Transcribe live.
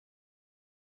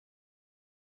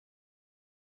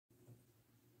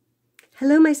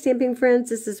Hello, my stamping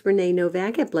friends. This is Renae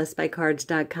Novak at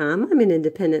BlessedByCards.com. I'm an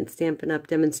independent Stampin' Up!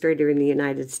 Demonstrator in the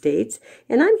United States,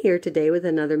 and I'm here today with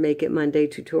another Make It Monday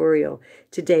tutorial.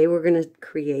 Today we're going to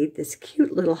create this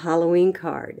cute little Halloween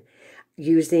card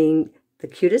using the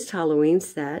Cutest Halloween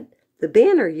set, the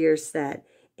Banner Year set,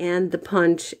 and the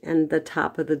punch and the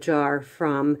top of the jar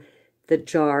from the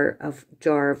Jar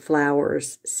of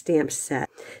Flowers stamp set.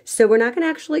 So we're not going to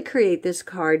actually create this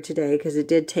card today because it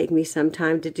did take me some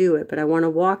time to do it, but I want to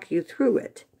walk you through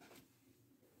it.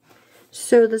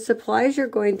 So the supplies you're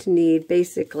going to need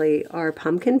basically are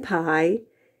pumpkin pie,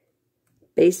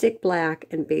 basic black,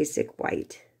 and basic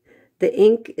white. The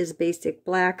ink is basic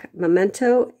black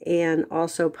Memento and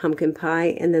also pumpkin pie,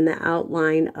 and then the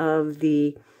outline of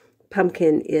the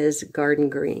pumpkin is garden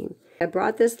green. I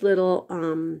brought this little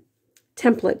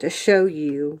template to show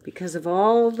you because of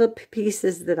all the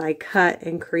pieces that I cut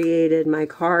and created my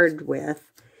card with.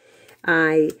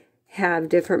 I have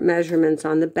different measurements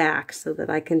on the back so that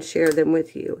I can share them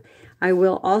with you. I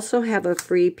will also have a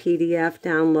free PDF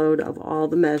download of all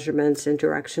the measurements and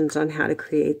directions on how to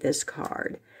create this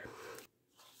card.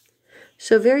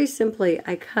 So very simply,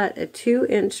 I cut a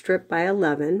 2-inch strip by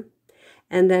 11,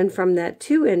 and then from that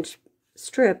 2-inch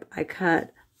strip, I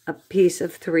cut a piece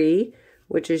of 3,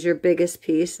 which is your biggest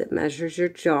piece that measures your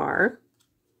jar.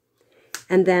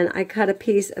 And then I cut a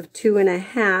piece of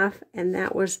 2.5, and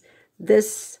that was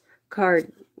this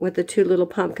card with the 2 little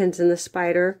pumpkins and the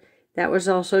spider. That was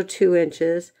also 2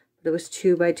 inches. It was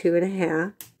 2 by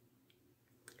 2.5.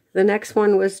 The next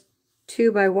one was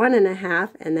 2 by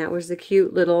 1.5, and that was the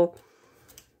cute little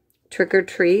trick or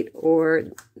treat, or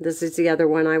this is the other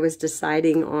one I was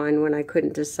deciding on when I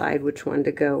couldn't decide which one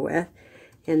to go with.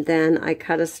 And then I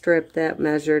cut a strip that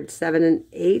measured 7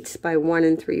 1/8 by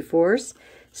 1 3/4.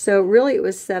 So really it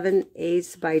was 7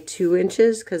 1/8 by 2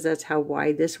 inches because that's how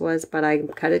wide this was, but I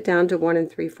cut it down to 1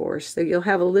 3/4. So you'll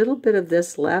have a little bit of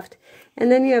this left,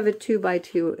 and then you have a 2 by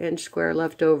 2 inch square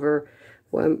left over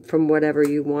from whatever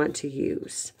you want to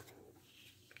use.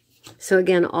 So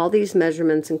again, all these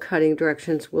measurements and cutting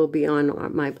directions will be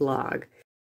on my blog.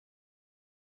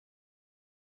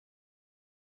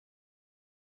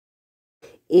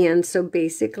 And so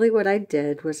basically what I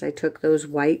did was I took those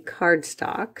white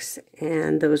cardstocks,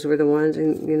 and those were the ones,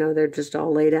 and you know, they're just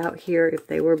all laid out here. If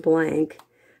they were blank,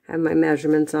 I have my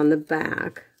measurements on the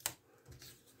back.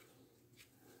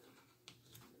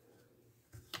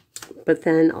 But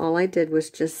then all I did was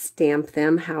just stamp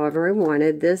them however I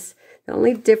wanted. The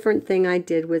only different thing I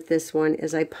did with this one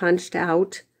is I punched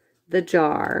out the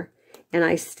jar, and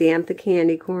I stamped the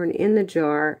candy corn in the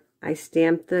jar. I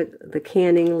stamped the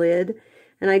canning lid.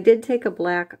 And I did take a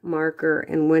black marker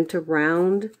and went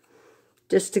around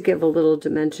just to give a little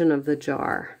dimension of the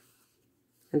jar.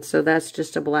 And so that's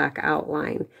just a black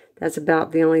outline. That's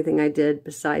about the only thing I did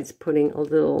besides putting a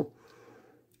little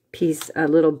piece, a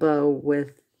little bow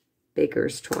with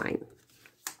baker's twine.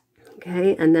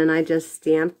 Okay, and then I just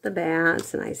stamped the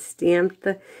bats, and I stamped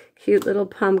the cute little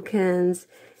pumpkins,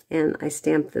 and I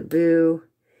stamped the boo.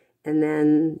 And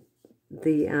then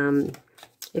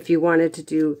if you wanted to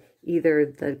do either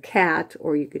the cat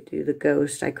or you could do the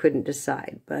ghost, I couldn't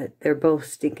decide, but they're both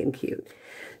stinking cute.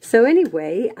 So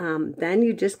anyway, then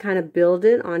you just kind of build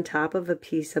it on top of a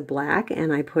piece of black,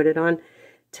 and I put it on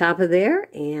top of there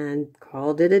and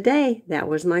called it a day. That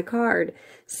was my card.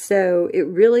 So it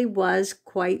really was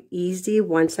quite easy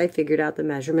once I figured out the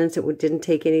measurements. It didn't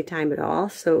take any time at all.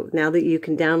 So now that you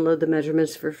can download the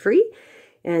measurements for free,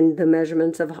 and the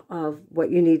measurements of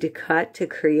what you need to cut to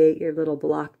create your little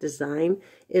block design,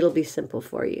 it'll be simple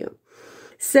for you.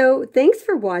 So thanks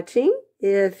for watching.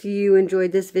 If you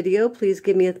enjoyed this video, please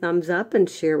give me a thumbs up and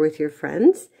share with your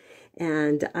friends.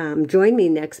 And join me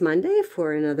next Monday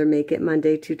for another Make It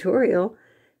Monday tutorial.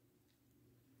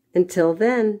 Until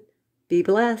then, be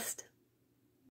blessed.